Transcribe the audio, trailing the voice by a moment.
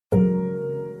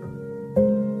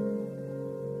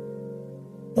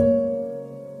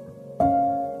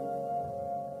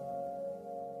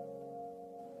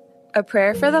A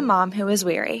Prayer for the Mom Who Is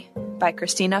Weary by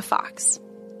Christina Fox.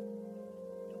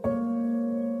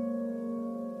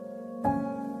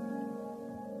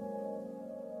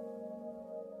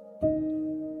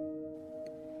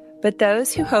 But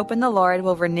those who hope in the Lord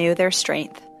will renew their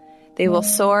strength. They will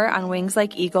soar on wings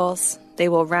like eagles. They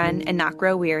will run and not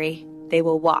grow weary. They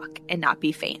will walk and not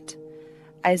be faint.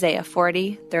 Isaiah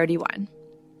 40:31.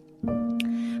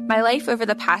 My life over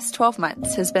the past 12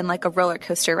 months has been like a roller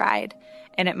coaster ride,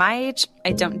 and at my age,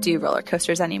 I don't do roller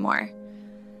coasters anymore.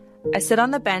 I sit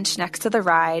on the bench next to the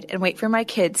ride and wait for my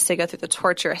kids to go through the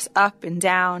torturous up and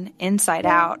down, inside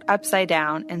out, upside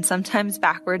down, and sometimes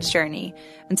backwards journey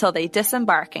until they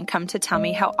disembark and come to tell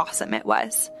me how awesome it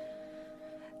was.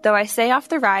 Though I stay off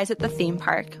the rides at the theme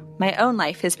park, my own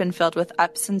life has been filled with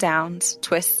ups and downs,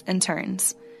 twists and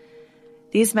turns.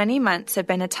 These many months have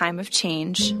been a time of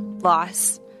change,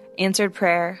 loss, answered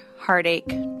prayer,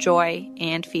 heartache, joy,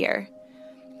 and fear.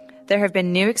 There have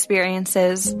been new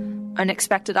experiences,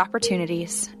 unexpected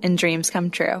opportunities, and dreams come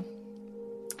true.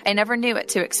 I never knew what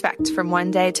to expect from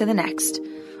one day to the next.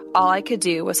 All I could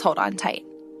do was hold on tight.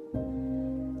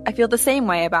 I feel the same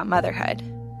way about motherhood.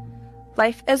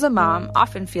 Life as a mom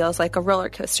often feels like a roller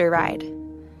coaster ride.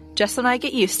 Just when I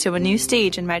get used to a new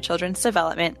stage in my children's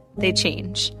development, they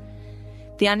change.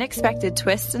 The unexpected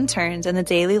twists and turns in the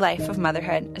daily life of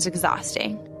motherhood is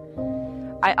exhausting.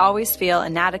 I always feel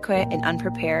inadequate and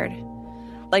unprepared.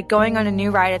 Like going on a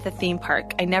new ride at the theme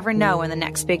park, I never know when the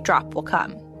next big drop will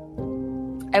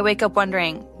come. I wake up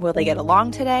wondering, will they get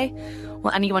along today? Will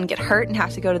anyone get hurt and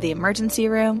have to go to the emergency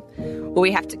room? Will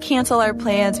we have to cancel our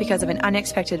plans because of an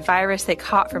unexpected virus they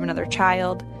caught from another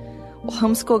child? Will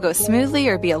homeschool go smoothly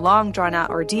or be a long, drawn-out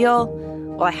ordeal?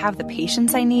 Will I have the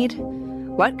patience I need?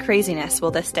 What craziness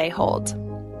will this day hold?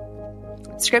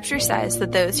 Scripture says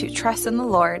that those who trust in the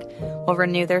Lord will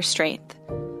renew their strength.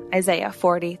 Isaiah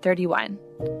 40:31.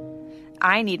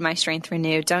 I need my strength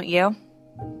renewed, don't you?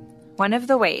 One of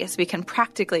the ways we can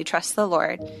practically trust the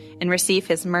Lord and receive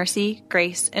His mercy,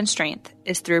 grace, and strength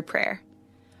is through prayer.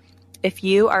 If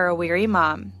you are a weary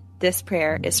mom, this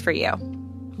prayer is for you.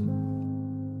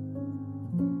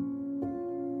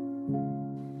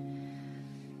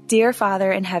 Dear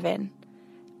Father in heaven,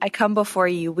 I come before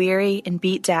you weary and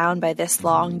beat down by this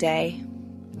long day.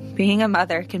 Being a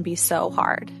mother can be so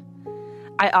hard.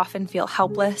 I often feel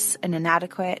helpless and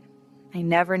inadequate. I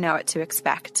never know what to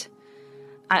expect.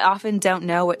 I often don't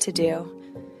know what to do.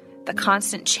 The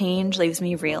constant change leaves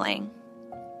me reeling.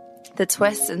 The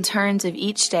twists and turns of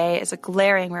each day is a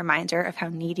glaring reminder of how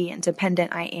needy and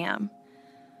dependent I am.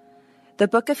 The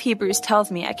book of Hebrews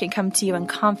tells me I can come to you in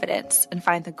confidence and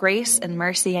find the grace and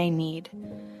mercy I need.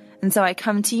 And so I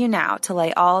come to you now to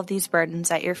lay all of these burdens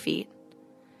at your feet.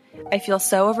 I feel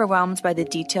so overwhelmed by the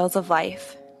details of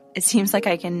life. It seems like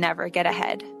I can never get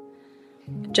ahead.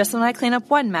 Just when I clean up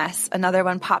one mess, another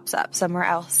one pops up somewhere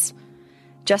else.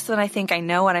 Just when I think I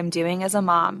know what I'm doing as a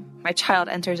mom, my child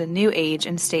enters a new age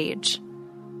and stage.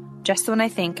 Just when I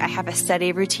think I have a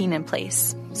steady routine in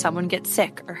place, someone gets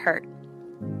sick or hurt.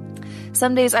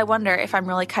 Some days I wonder if I'm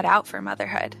really cut out for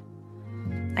motherhood.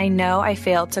 I know I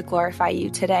failed to glorify you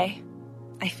today.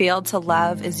 I failed to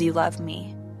love as you love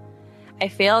me. I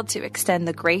failed to extend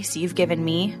the grace you've given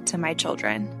me to my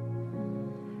children.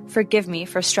 Forgive me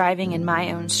for striving in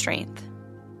my own strength.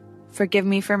 Forgive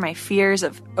me for my fears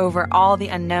over all the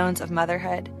unknowns of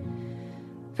motherhood.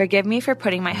 Forgive me for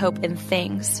putting my hope in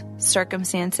things,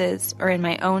 circumstances, or in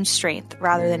my own strength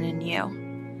rather than in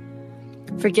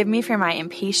you. Forgive me for my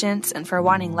impatience and for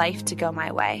wanting life to go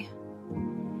my way.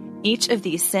 Each of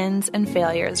these sins and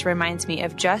failures reminds me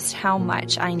of just how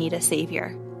much I need a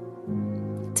Savior.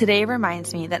 Today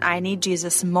reminds me that I need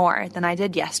Jesus more than I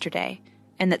did yesterday,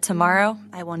 and that tomorrow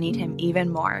I will need Him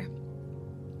even more.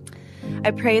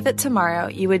 I pray that tomorrow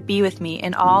you would be with me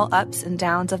in all ups and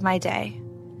downs of my day.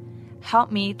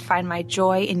 Help me find my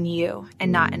joy in you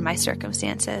and not in my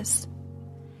circumstances.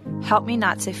 Help me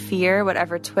not to fear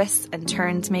whatever twists and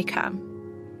turns may come.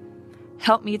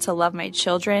 Help me to love my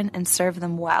children and serve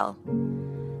them well.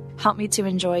 Help me to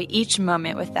enjoy each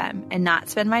moment with them and not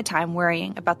spend my time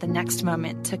worrying about the next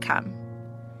moment to come.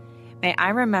 May I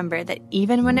remember that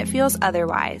even when it feels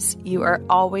otherwise, you are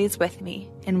always with me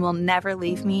and will never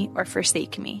leave me or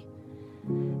forsake me.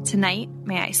 Tonight,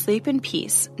 may I sleep in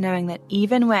peace, knowing that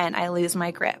even when I lose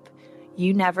my grip,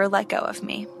 you never let go of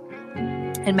me.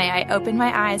 And may I open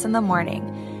my eyes in the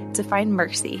morning to find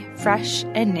mercy, fresh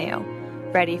and new,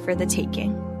 ready for the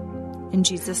taking. In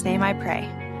Jesus' name I pray.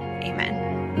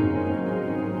 Amen.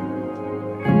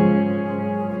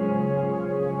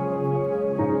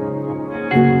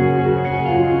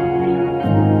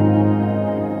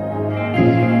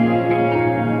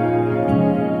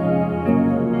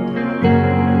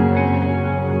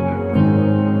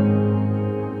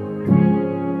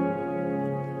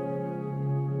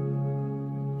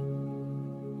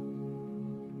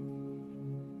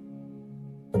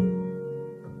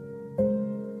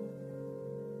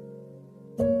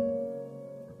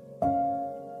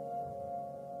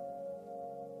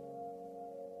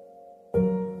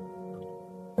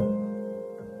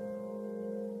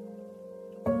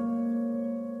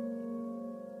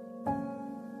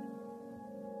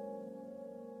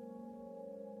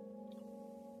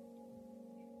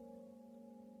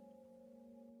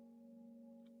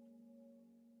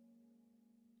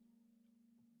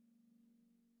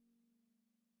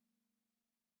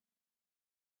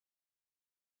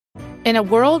 In a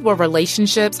world where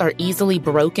relationships are easily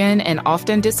broken and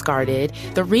often discarded,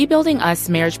 the Rebuilding Us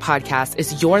Marriage podcast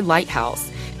is your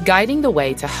lighthouse, guiding the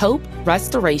way to hope,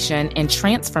 restoration, and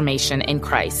transformation in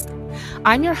Christ.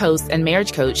 I'm your host and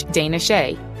marriage coach, Dana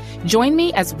Shea. Join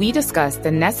me as we discuss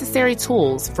the necessary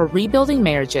tools for rebuilding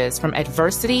marriages from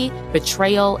adversity,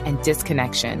 betrayal, and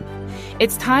disconnection.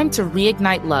 It's time to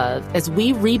reignite love as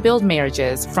we rebuild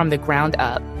marriages from the ground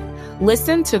up.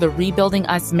 Listen to the Rebuilding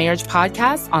Us Marriage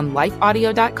podcast on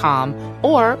lifeaudio.com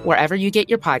or wherever you get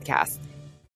your podcasts.